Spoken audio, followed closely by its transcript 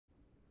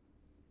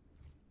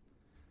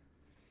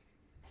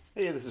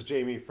Hey, this is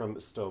Jamey from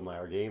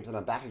Stegmaier Games, and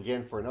I'm back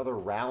again for another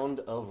round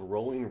of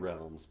Rolling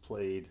Realms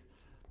played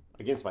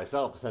against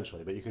myself,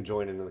 essentially. But you can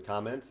join in the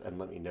comments and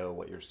let me know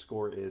what your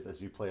score is as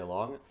you play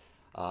along.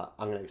 I'm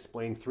going to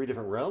explain three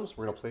different realms.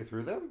 We're going to play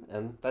through them,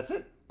 and that's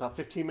it. About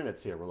 15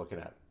 minutes here we're looking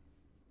at.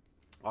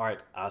 All right,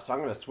 so I'm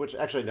going to switch.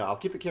 Actually, no, I'll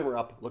keep the camera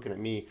up looking at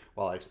me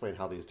while I explain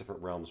how these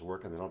different realms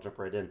work, and then I'll jump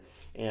right in.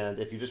 And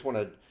if you just want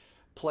to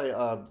play,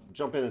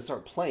 jump in and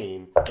start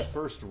playing, the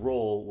first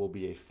roll will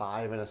be a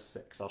 5 and a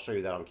 6. I'll show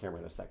you that on camera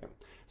in a second.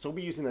 So we'll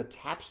be using the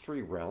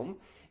Tapestry realm.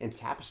 In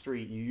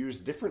Tapestry, you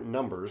use different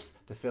numbers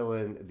to fill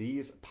in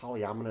these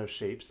polyomino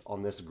shapes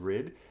on this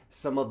grid.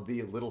 Some of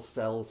the little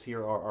cells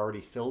here are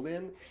already filled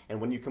in, and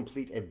when you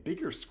complete a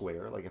bigger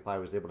square, like if I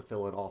was able to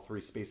fill in all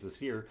three spaces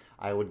here,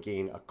 I would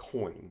gain a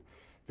coin.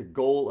 The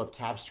goal of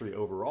Tapestry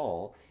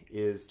overall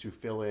is to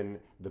fill in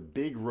the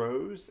big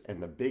rows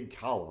and the big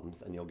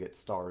columns, and you'll get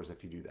stars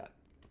if you do that.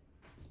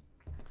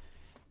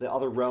 The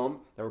other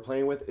realm that we're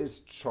playing with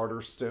is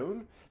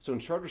Charterstone. So in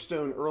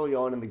Charterstone, early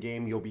on in the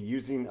game, you'll be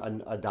using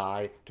a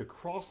die to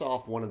cross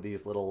off one of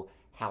these little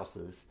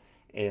houses,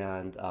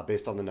 and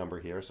based on the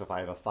number here. So if I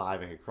have a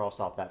 5, I could cross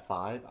off that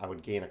 5. I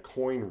would gain a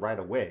coin right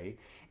away.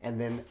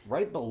 And then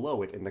right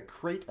below it, in the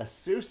crate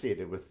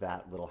associated with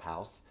that little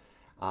house,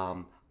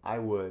 I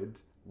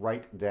would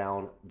write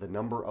down the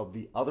number of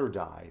the other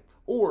die.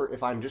 Or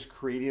if I'm just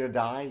creating a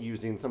die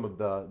using some of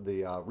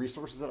the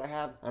resources that I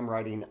have, I'm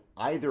writing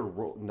either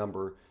rolled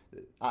number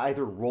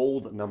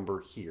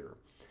here.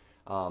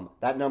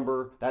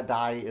 That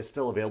die is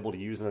still available to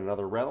use in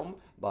another realm,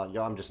 but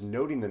I'm just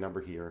noting the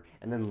number here.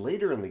 And then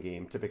later in the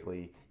game,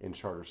 typically in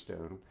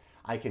Charterstone,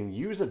 I can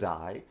use a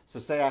die. So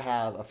say I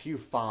have a few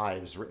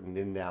 5s written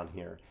in down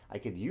here. I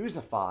could use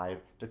a 5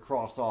 to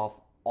cross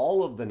off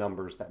all of the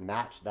numbers that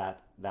match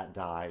that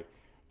die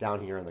down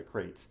here in the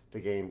crates to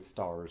gain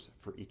stars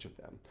for each of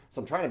them.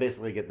 So I'm trying to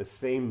basically get the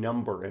same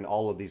number in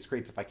all of these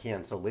crates if I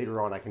can, so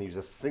later on I can use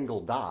a single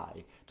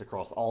die to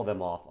cross all of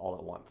them off all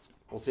at once.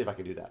 We'll see if I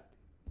can do that.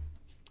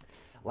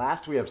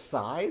 Last, we have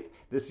Scythe.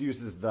 This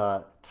uses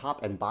the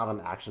top and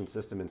bottom action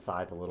system in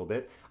Scythe a little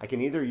bit. I can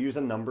either use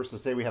a number, so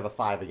say we have a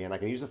 5 again, I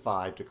can use a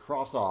 5 to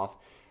cross off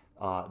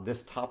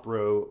this top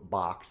row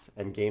box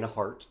and gain a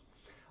heart,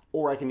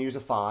 or I can use a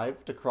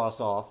 5 to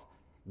cross off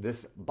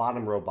this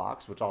bottom row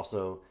box, which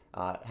also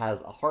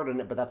has a heart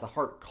in it, but that's a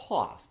heart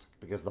cost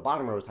because the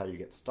bottom row is how you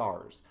get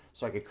stars.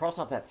 So I could cross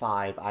off that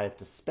 5, I have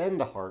to spend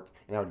a heart,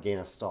 and I would gain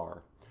a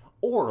star.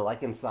 Or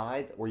like in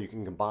Scythe, where you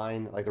can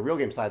combine, like the real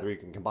game Scythe, where you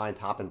can combine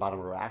top and bottom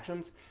row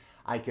actions,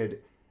 I could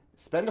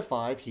spend a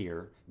 5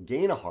 here,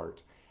 gain a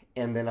heart,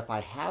 and then if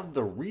I have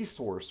the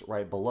resource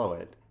right below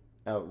it,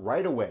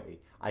 right away,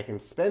 I can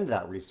spend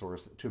that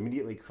resource to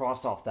immediately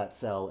cross off that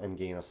cell and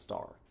gain a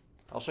star.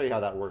 I'll show you how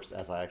that works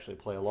as I actually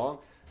play along.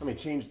 Let me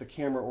change the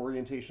camera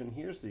orientation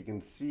here so you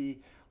can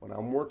see what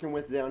I'm working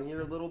with down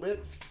here a little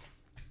bit.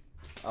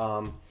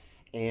 Yeah,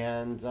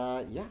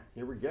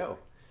 here we go.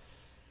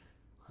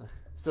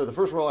 So the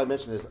first roll I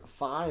mentioned is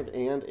 5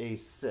 and a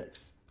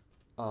 6.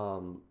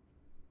 Actually,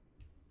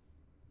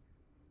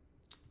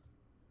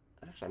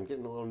 I'm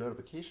getting a little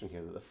notification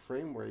here that the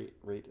frame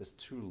rate is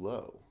too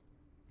low.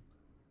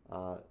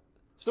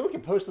 Someone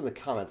can post in the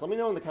comments. Let me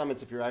know in the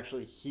comments if you're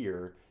actually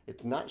here.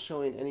 It's not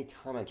showing any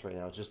comments right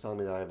now. It's just telling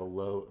me that I have a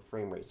low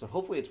frame rate. So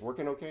hopefully it's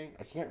working okay.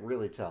 I can't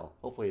really tell.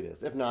 Hopefully it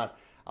is. If not,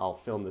 I'll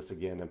film this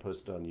again and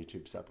post it on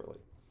YouTube separately.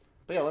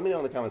 But yeah, let me know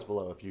in the comments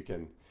below if you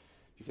can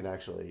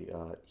actually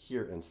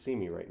hear and see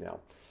me right now.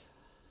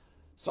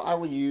 So I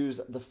will use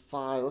the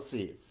 5. Let's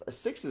see. A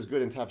 6 is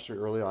good in Tapestry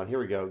early on. Here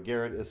we go.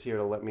 Garrett is here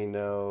to let me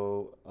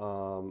know.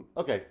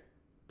 Okay.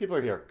 People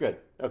are here. Good.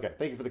 Okay.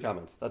 Thank you for the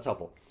comments. That's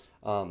helpful.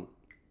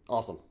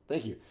 Awesome.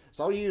 Thank you.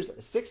 So I'll use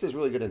 6 is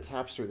really good in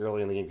Tapestry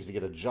early in the game because you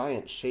get a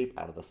giant shape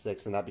out of the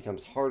 6, and that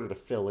becomes harder to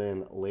fill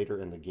in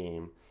later in the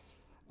game.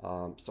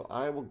 So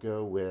I will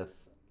go with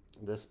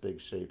this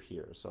big shape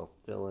here. So I'll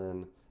fill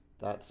in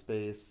that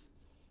space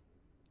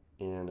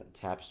in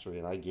Tapestry,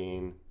 and I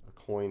gain a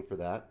coin for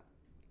that.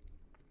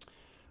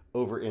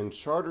 Over in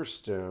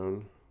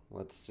Charterstone,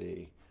 let's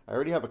see. I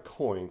already have a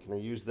coin. Can I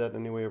use that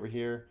anyway over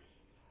here?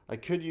 I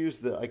could do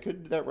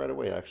that right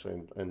away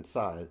actually in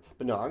Scythe,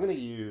 but no, I'm going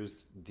to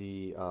use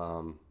the,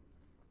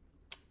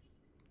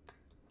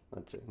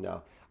 let's see,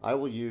 no, I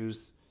will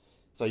use,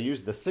 so I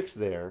use the 6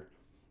 there,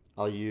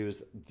 I'll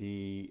use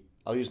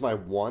my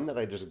 1 that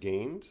I just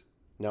gained,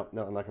 no,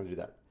 I'm not going to do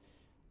that.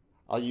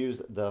 I'll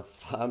use the,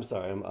 I'm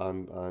sorry,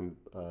 I'm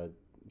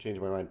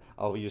changing my mind.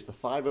 I'll use the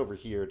 5 over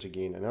here to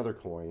gain another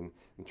coin.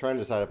 I'm trying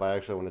to decide if I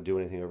actually want to do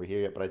anything over here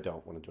yet, but I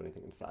don't want to do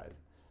anything in Scythe.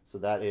 So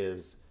that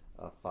is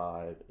a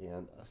 5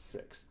 and a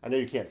 6. I know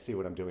you can't see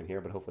what I'm doing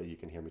here, but hopefully you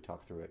can hear me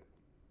talk through it.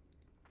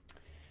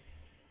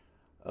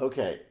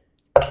 Okay,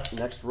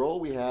 next roll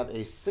we have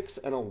a 6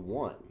 and a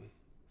 1.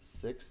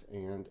 6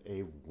 and a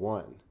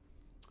 1.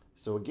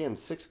 So again,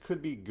 6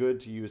 could be good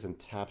to use in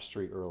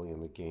Tapestry early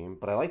in the game,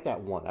 but I like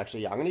that 1.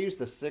 Actually, yeah, I'm going to use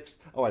the 6.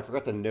 Oh, I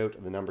forgot to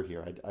note the number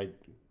here. I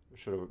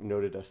should have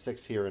noted a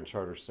 6 here in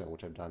Charterstone,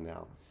 which I've done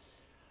now.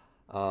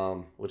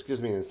 which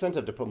gives me an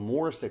incentive to put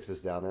more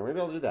 6s down there. Maybe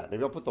I'll do that.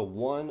 Maybe I'll put the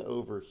 1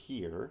 over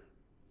here.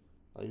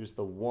 I'll use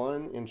the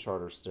 1 in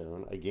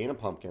Charterstone. I gain a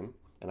pumpkin,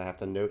 and I have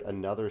to note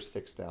another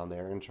 6 down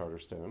there in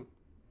Charterstone.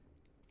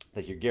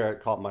 Thank you,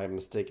 Garrett caught my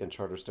mistake in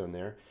Charterstone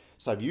there.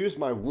 So I've used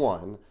my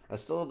 1. I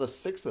still have the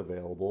 6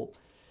 available.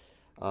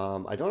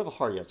 I don't have a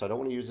heart yet, so I don't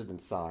want to use it in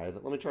Scythe.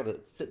 Let me try to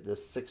fit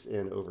this 6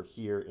 in over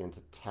here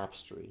into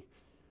Tapestry.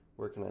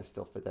 Where can I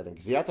still fit that in?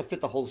 Because you have to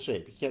fit the whole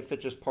shape. You can't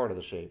fit just part of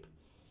the shape.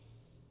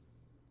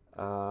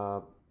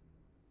 For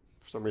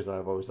some reason,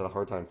 I've always had a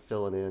hard time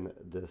filling in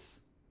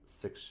this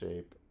 6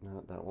 shape.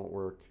 No, that won't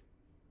work.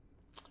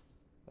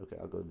 Okay,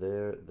 I'll go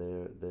there,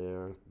 there,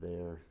 there,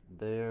 there,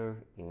 there,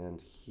 and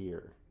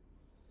here.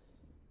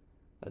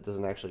 That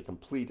doesn't actually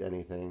complete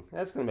anything.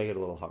 That's going to make it a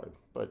little hard,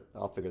 but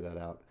I'll figure that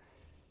out.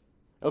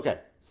 Okay,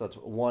 so that's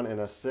 1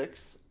 and a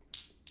 6.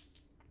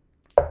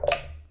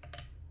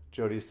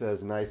 Jody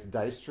says, nice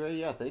dice tray.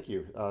 Yeah, thank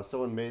you.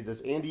 Someone made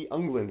this. Andy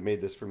Ungland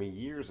made this for me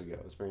years ago.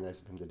 It's very nice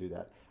of him to do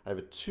that. I have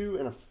a 2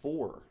 and a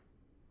 4.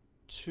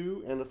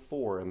 2 and a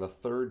 4 in the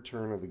 3rd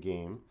turn of the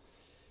game.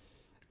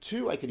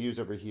 2 I could use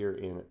over here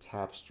in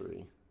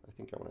Tapestry. I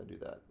think I want to do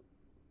that.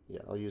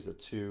 Yeah, I'll use a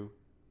 2.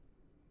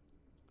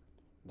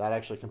 That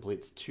actually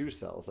completes 2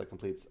 cells. That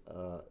completes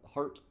a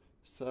heart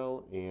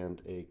cell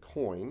and a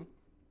coin.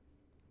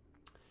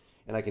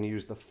 And I can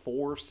use the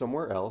 4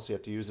 somewhere else. You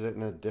have to use it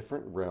in a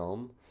different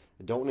realm.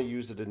 I don't want to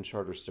use it in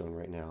Charterstone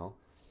right now.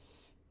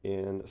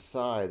 In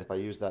Scythe, if I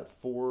use that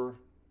 4,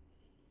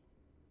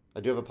 I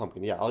do have a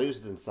pumpkin. Yeah, I'll use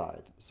it in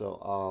Scythe. So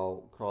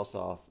I'll cross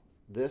off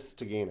this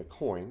to gain a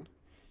coin.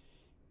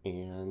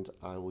 And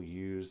I will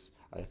use,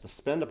 I have to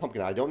spend a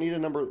pumpkin. I don't need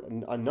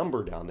a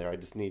number down there. I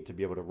just need to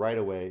be able to right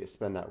away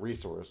spend that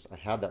resource. I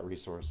have that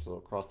resource, so I'll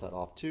cross that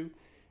off too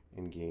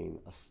and gain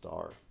a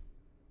star.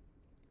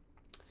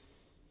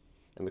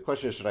 And the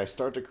question is, should I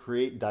start to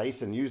create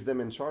dice and use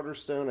them in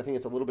Charterstone? I think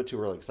it's a little bit too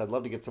early because I'd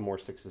love to get some more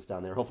 6s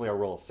down there. Hopefully I'll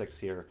roll a 6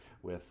 here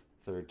with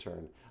 3rd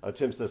turn.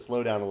 Tim says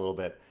slow down a little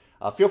bit.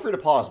 Feel free to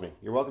pause me.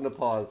 You're welcome to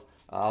pause.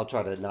 I'll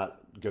try to not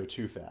go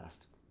too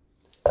fast.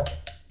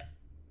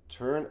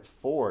 Turn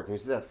 4. Can you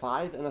see that?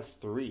 5 and a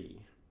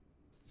 3.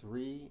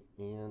 3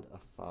 and a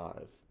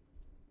 5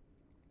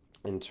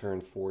 in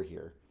turn 4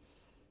 here.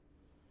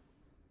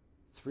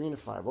 3 and a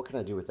 5. What can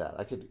I do with that?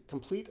 I could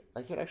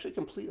actually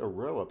complete a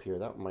row up here.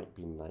 That might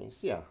be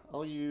nice. Yeah,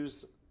 I'll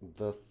use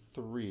the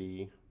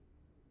 3.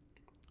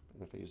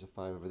 And if I use a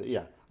 5 over there,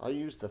 yeah, I'll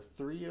use the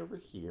 3 over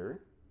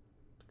here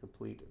to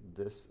complete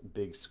this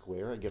big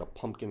square. I get a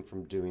pumpkin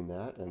from doing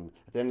that, and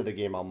at the end of the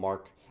game, I'll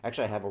mark.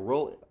 Actually, I have a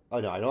row. Oh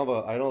no, I don't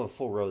have a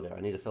full row there.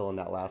 I need to fill in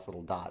that last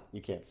little dot.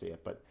 You can't see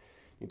it, but I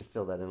need to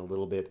fill that in a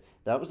little bit.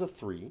 That was a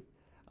 3.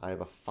 I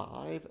have a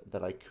 5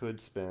 that I could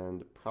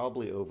spend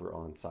probably over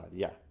on Scythe.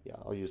 Yeah,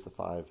 I'll use the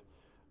 5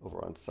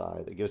 over on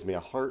Scythe. It gives me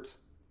a heart.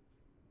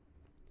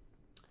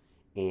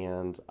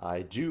 And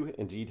I do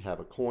indeed have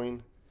a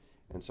coin.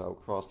 And so I'll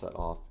cross that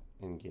off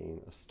and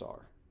gain a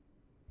star.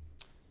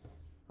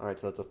 All right,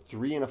 so that's a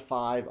 3 and a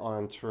 5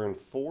 on turn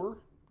 4.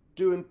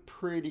 Doing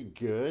pretty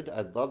good.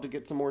 I'd love to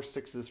get some more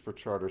 6s for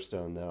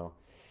Charterstone, though.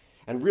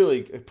 And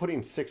really,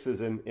 putting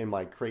 6s in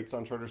my crates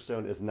on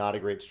Charterstone is not a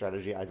great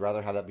strategy. I'd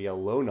rather have that be a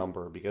low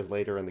number because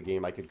later in the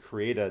game I could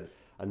create a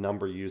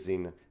number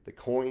using the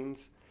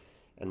coins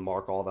and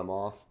mark all them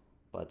off.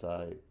 But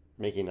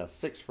making a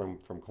 6 from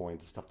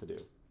coins is tough to do.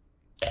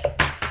 Sorry,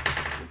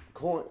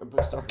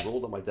 I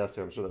rolled on my desk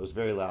here. I'm sure that was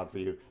very loud for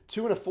you.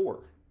 2 and a 4.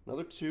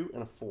 Another 2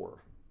 and a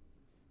 4.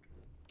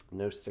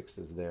 No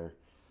 6s there.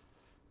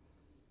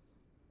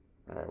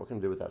 All right, what can I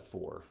do with that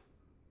 4?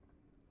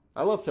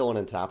 I love filling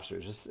in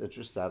Tapestry. It's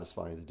just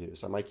satisfying to do.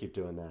 So I might keep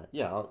doing that.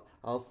 Yeah,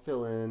 I'll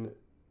fill in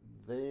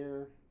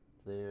there,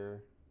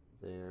 there,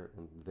 there,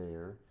 and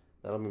there.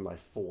 That'll be my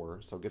 4.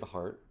 So I'll get a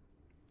heart.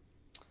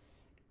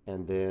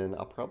 And then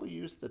I'll probably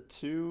use the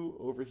 2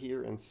 over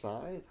here in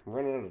Scythe. I'm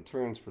running out of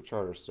turns for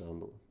Charterstone,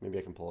 but maybe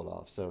I can pull it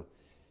off. So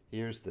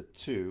here's the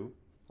 2.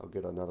 I'll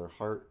get another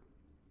heart.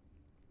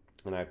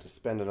 And I have to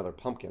spend another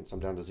pumpkin. So I'm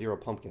down to 0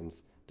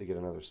 pumpkins to get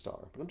another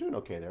star. But I'm doing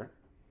okay there.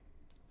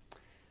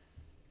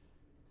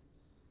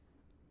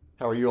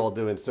 How are you all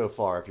doing so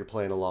far if you're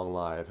playing along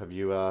live? Have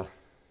you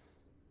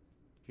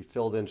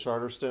filled in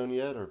Charterstone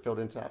yet or filled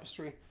in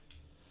Tapestry?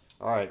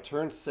 All right,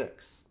 turn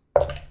 6.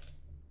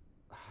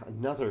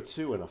 Another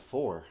 2 and a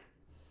 4.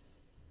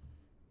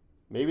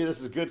 Maybe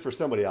this is good for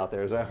somebody out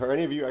there. Are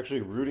any of you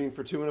actually rooting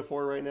for 2 and a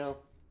 4 right now?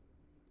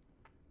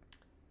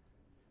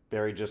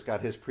 Barry just got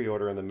his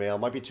pre-order in the mail.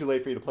 Might be too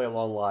late for you to play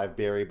along live,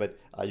 Barry, but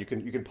you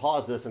can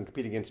pause this and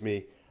compete against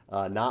me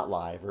not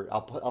live. Or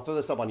I'll throw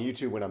this up on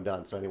YouTube when I'm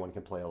done so anyone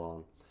can play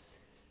along.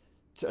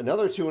 So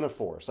another 2 and a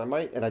 4. So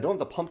I don't have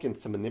the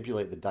pumpkins to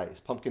manipulate the dice.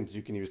 Pumpkins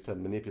you can use to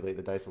manipulate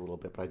the dice a little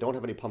bit, but I don't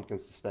have any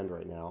pumpkins to spend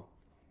right now.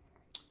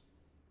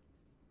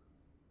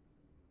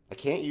 I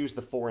can't use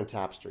the 4 in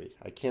Tapestry.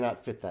 I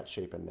cannot fit that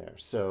shape in there.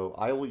 So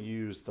I will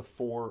use the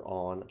 4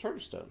 on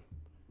Charterstone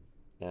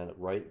and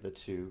write the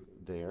 2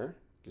 there.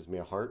 Gives me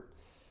a heart.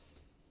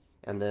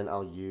 And then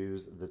I'll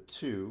use the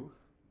 2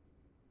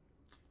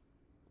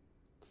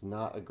 It's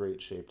not a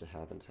great shape to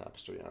have in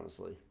Tapestry,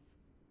 honestly,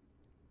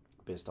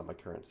 based on my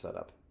current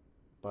setup.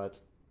 But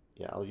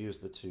yeah, I'll use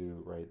the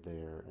 2 right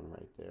there and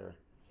right there.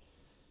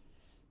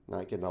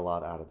 Not getting a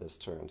lot out of this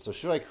turn. So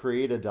should I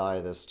create a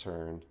die this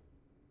turn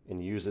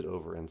and use it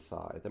over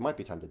inside? There might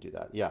be time to do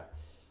that. Yeah,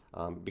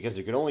 because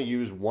you can only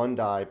use 1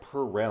 die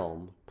per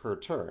realm per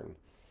turn.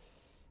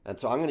 And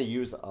so I'm going to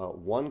use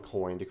 1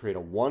 coin to create a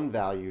 1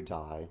 value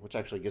die, which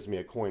actually gives me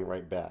a coin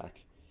right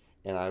back.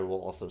 And I will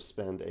also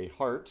spend a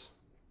heart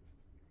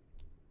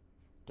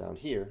down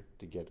here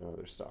to get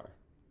another star.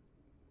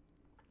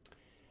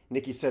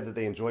 Nikki said that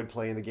they enjoyed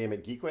playing the game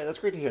at Geekway. That's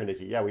great to hear,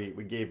 Nikki. Yeah, we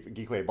gave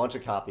Geekway a bunch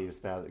of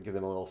copies now, give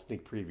them a little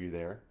sneak preview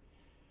there.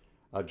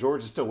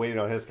 George is still waiting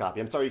on his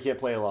copy. I'm sorry you can't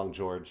play along,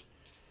 George.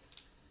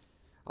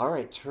 All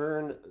right,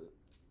 turn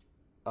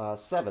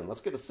 7.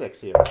 Let's get a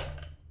 6 here.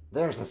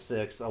 There's a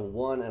 6, a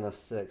 1 and a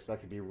 6. That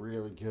could be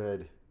really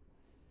good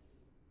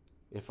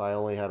if I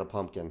only had a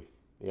pumpkin.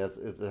 Yes,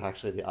 it's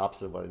actually the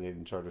opposite of what I need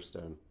in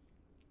Charterstone.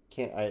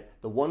 The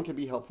 1 could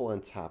be helpful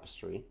in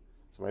Tapestry,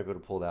 so I might be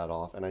able to pull that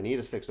off. And I need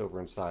a 6 over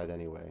inside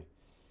anyway.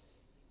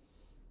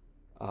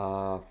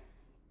 Yeah,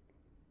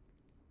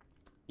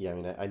 I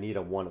mean, I need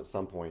a 1 at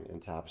some point in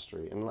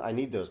Tapestry. And I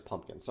need those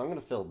pumpkins. So I'm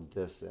going to fill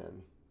this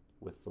in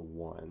with the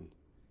 1.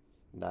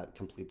 That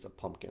completes a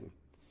pumpkin.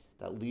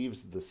 That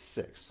leaves the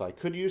 6. So I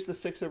could use the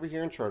 6 over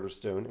here in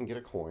Charterstone and get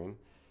a coin.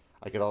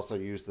 I could also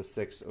use the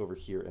 6 over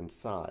here in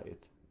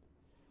Scythe.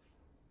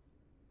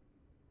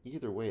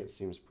 Either way, it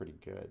seems pretty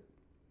good.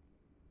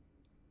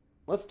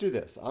 Let's do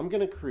this. I'm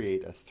going to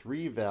create a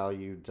 3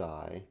 value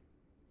die.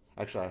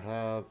 Actually,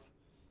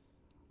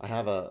 I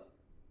have a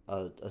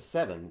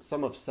 7,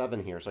 sum of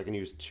 7 here, so I can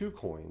use 2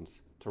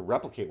 coins to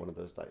replicate one of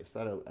those dice.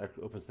 That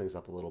opens things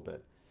up a little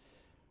bit.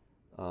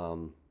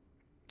 But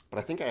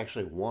I think I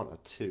actually want a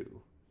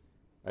 2.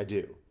 I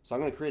do. So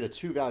I'm going to create a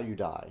 2 value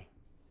die.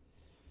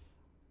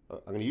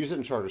 I'm going to use it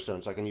in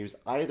Charterstone, so I can use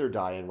either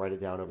die and write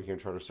it down over here in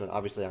Charterstone.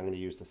 Obviously, I'm going to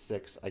use the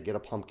 6. I get a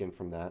pumpkin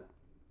from that.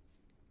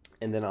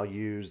 And then I'll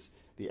use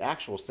the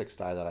actual 6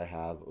 die that I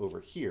have over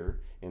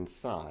here in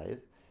Scythe.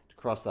 To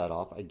cross that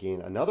off, I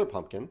gain another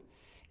pumpkin,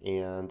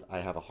 and I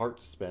have a heart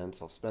to spend,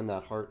 so I'll spend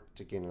that heart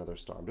to gain another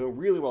star. I'm doing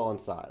really well in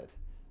Scythe.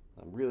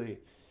 I'm really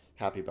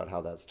happy about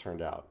how that's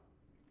turned out.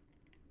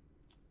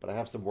 But I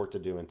have some work to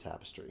do in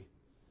Tapestry.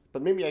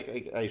 But maybe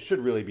I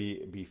should really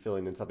be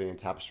filling in something in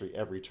Tapestry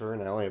every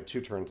turn. I only have 2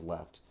 turns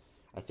left.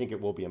 I think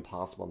it will be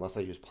impossible unless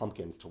I use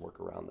pumpkins to work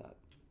around that.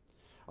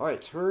 All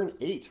right, turn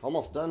 8.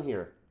 Almost done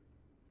here.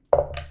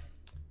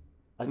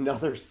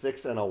 Another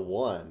 6 and a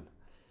 1.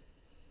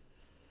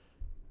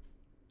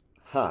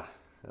 Huh.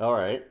 All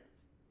right.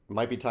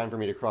 Might be time for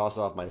me to cross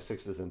off my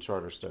 6s in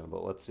Charterstone,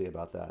 but let's see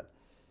about that.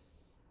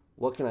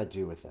 What can I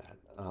do with that?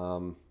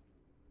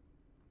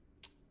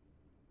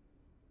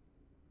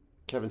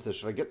 Kevin says,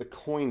 should I get the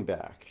coin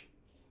back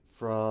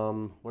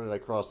from, where did I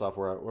cross off?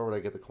 Where would I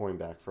get the coin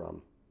back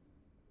from?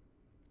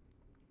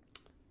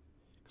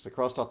 Because I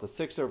crossed off the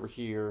 6 over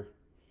here.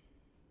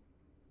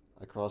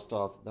 I crossed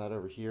off that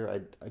over here.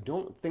 I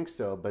don't think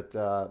so, but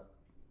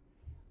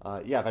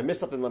yeah, if I missed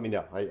something, let me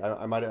know.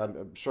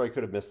 I'm sure I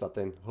could have missed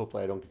something.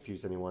 Hopefully I don't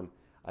confuse anyone.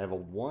 I have a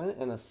 1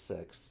 and a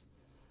 6.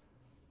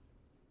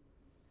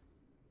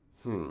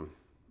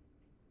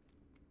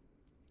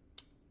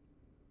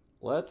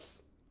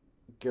 Let's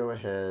go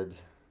ahead.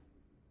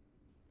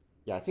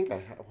 Yeah, I think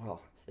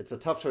well, it's a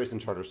tough choice in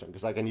Charterstone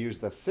because I can use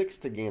the 6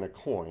 to gain a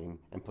coin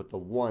and put the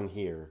 1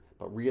 here,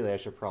 but really I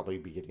should probably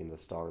be getting the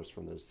stars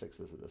from those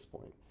 6s at this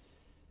point.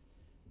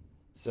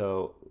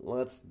 So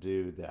let's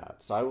do that.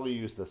 So I will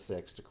use the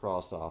 6 to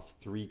cross off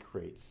 3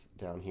 crates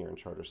down here in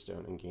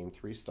Charterstone and gain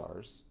 3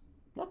 stars.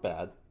 Not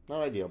bad.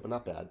 Not ideal, but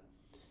not bad.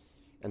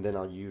 And then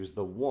I'll use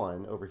the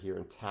 1 over here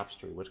in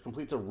Tapestry, which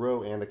completes a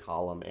row and a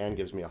column and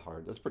gives me a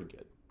heart. That's pretty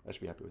good. I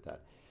should be happy with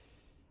that.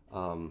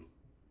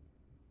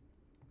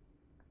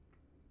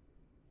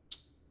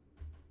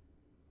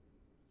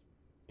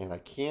 And I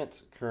can't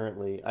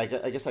currently, I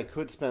guess I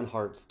could spend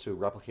hearts to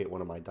replicate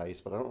one of my dice,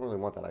 but I don't really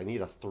want that. I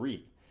need a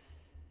 3.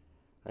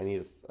 I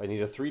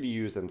need a 3 to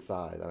use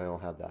inside, and I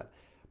don't have that.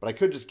 But I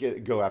could just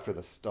go after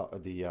the star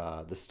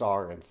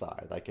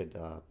inside. I could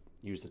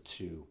use the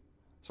 2.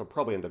 So I'll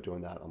probably end up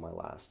doing that on my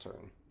last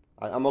turn.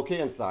 I'm okay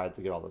inside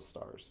to get all the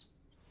stars.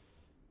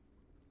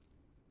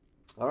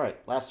 All right,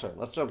 last turn.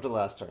 Let's jump to the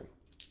last turn.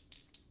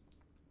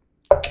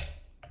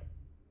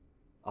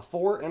 A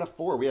 4 and a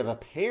 4. We have a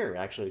pair,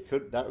 actually.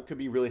 That could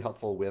be really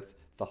helpful with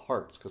the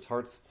hearts, because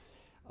hearts,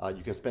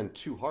 you can spend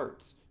 2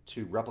 hearts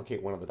to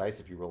replicate one of the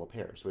dice if you roll a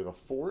pair. So we have a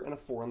 4 and a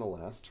 4 on the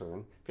last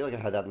turn. I feel like I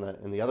had that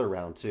in the other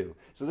round too.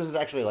 So this is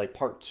actually like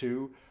part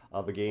 2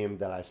 of a game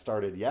that I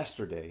started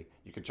yesterday.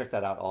 You can check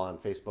that out on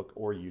Facebook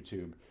or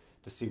YouTube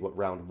to see what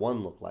round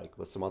 1 looked like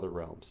with some other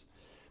realms.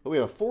 But we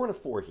have a 4 and a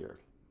 4 here.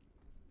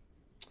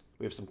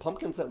 We have some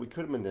pumpkins that we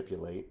could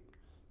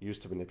use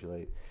to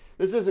manipulate.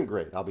 This isn't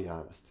great, I'll be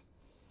honest,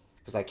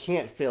 because I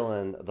can't fill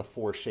in the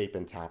 4 shape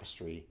in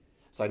Tapestry.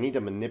 So I need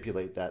to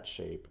manipulate that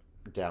shape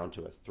down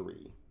to a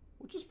 3.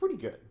 which is pretty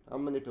good. I'll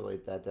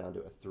manipulate that down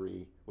to a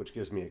 3, which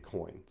gives me a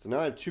coin. So now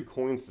I have 2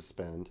 coins to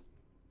spend.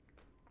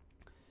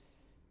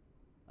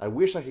 I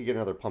wish I could get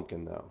another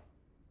pumpkin, though.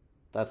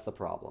 That's the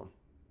problem.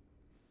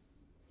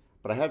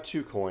 But I have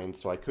 2 coins,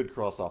 so I could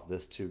cross off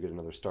this 2, get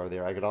another star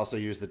there. I could also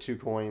use the 2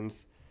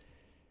 coins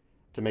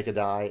to make a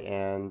die,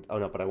 and... oh,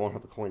 no, but I won't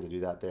have a coin to do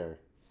that there.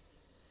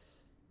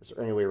 Is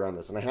there any way around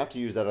this? And I have to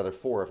use that other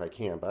 4 if I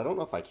can, but I don't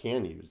know if I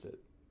can use it.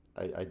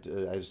 I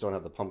just don't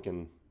have the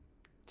pumpkin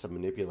to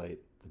manipulate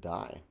the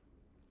die.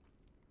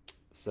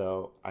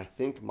 So I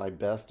think my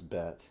best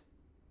bet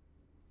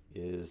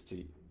is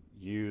to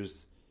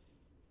use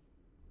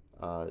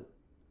the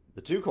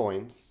 2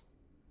 coins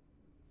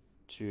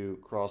to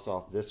cross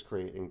off this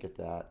crate and get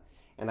that.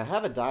 And I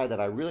have a die that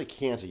I really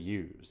can't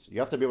use. You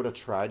have to be able to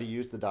try to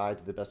use the die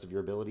to the best of your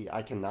ability.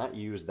 I cannot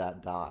use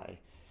that die.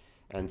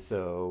 And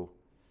so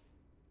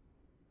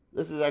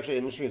this is actually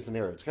an interesting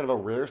scenario. It's kind of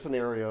a rare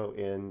scenario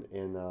in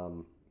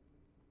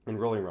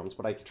Rolling Realms,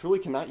 but I truly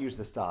cannot use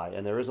this die.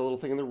 And there is a little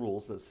thing in the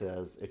rules that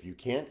says if you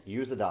can't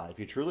use a die, if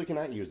you truly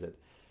cannot use it,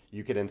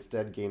 you can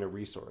instead gain a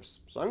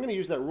resource. So I'm going to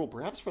use that rule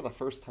perhaps for the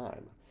first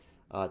time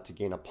to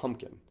gain a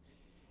pumpkin.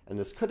 And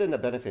this could end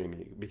up benefiting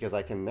me because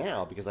I can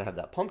now, because I have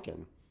that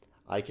pumpkin,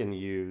 I can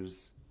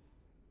use...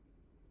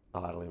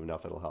 oh, I don't even know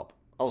if it'll help.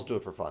 I'll just do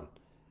it for fun.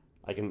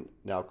 I can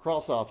now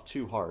cross off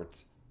 2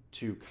 hearts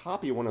to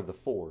copy one of the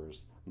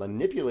 4s,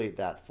 manipulate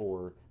that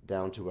 4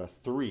 down to a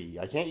 3.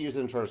 I can't use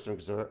it in Charterstone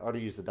because I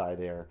already used the die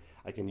there.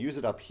 I can use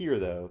it up here,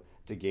 though,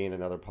 to gain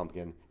another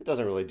pumpkin. It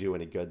doesn't really do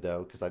any good,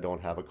 though, because I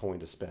don't have a coin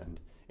to spend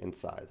in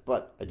Scythe.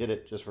 But I did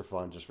it just for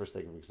fun, just for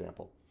sake of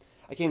example.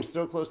 I came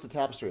so close to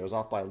Tapestry. I was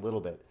off by a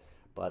little bit,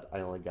 but I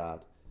only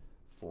got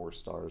 4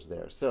 stars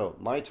there. So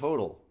my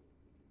total,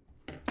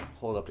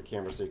 hold up the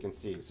camera so you can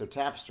see. So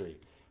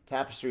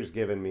Tapestry's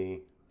given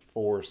me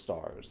 4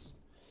 stars.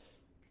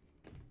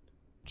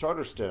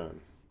 Charterstone,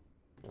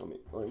 let me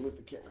move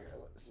the camera here,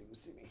 let me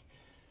see me.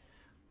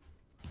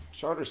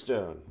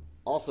 Charterstone,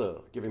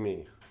 also giving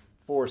me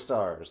 4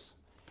 stars.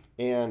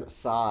 And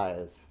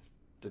Scythe,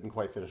 didn't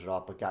quite finish it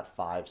off, but got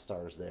 5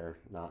 stars there.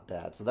 Not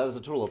bad. So that is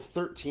a total of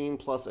 13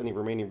 plus any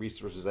remaining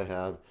resources I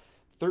have.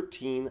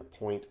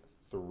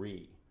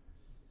 13.3.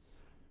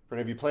 For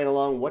any of you playing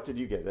along, what did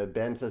you get?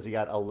 Ben says he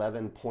got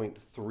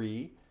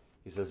 11.3.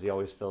 He says he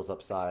always fills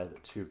up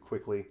Scythe too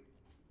quickly.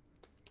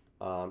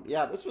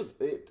 Yeah, this was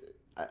it.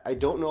 I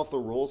don't know if the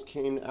rules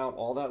came out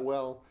all that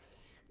well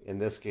in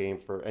this game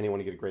for anyone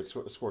to get a great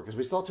score because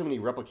we saw too many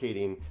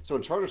replicating. So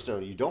in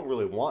Charterstone, you don't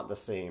really want the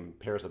same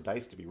pairs of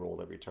dice to be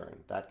rolled every turn.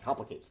 That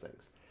complicates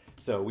things.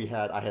 So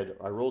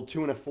I rolled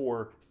 2 and a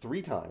 4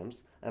 3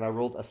 times, and I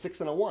rolled a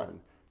 6 and a 1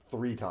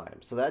 3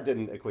 times. So that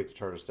didn't equate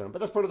to Charterstone, but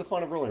that's part of the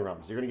fun of rolling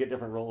realms. You're going to get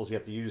different rolls. You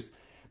have to use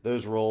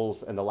those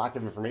rolls and the lack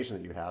of information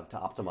that you have to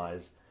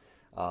optimize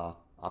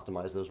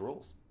those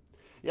rolls.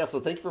 Yeah,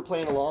 so thank you for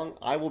playing along.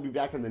 I will be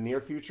back in the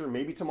near future,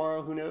 maybe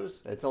tomorrow, who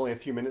knows? It's only a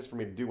few minutes for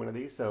me to do one of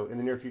these, so in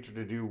the near future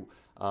to do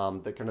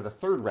the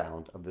 3rd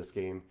round of this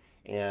game.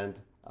 And,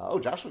 oh,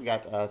 Joshua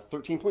got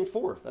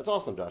 13.4. That's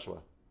awesome, Joshua.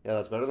 Yeah,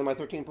 that's better than my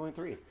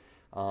 13.3.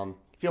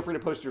 Feel free to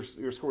post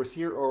your scores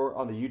here or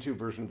on the YouTube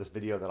version of this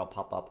video that'll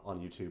pop up on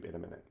YouTube in a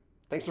minute.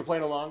 Thanks for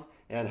playing along,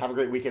 and have a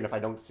great weekend if I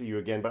don't see you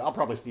again, but I'll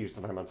probably see you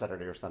sometime on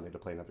Saturday or Sunday to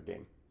play another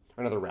game,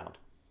 or another round.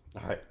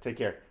 All right, take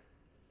care.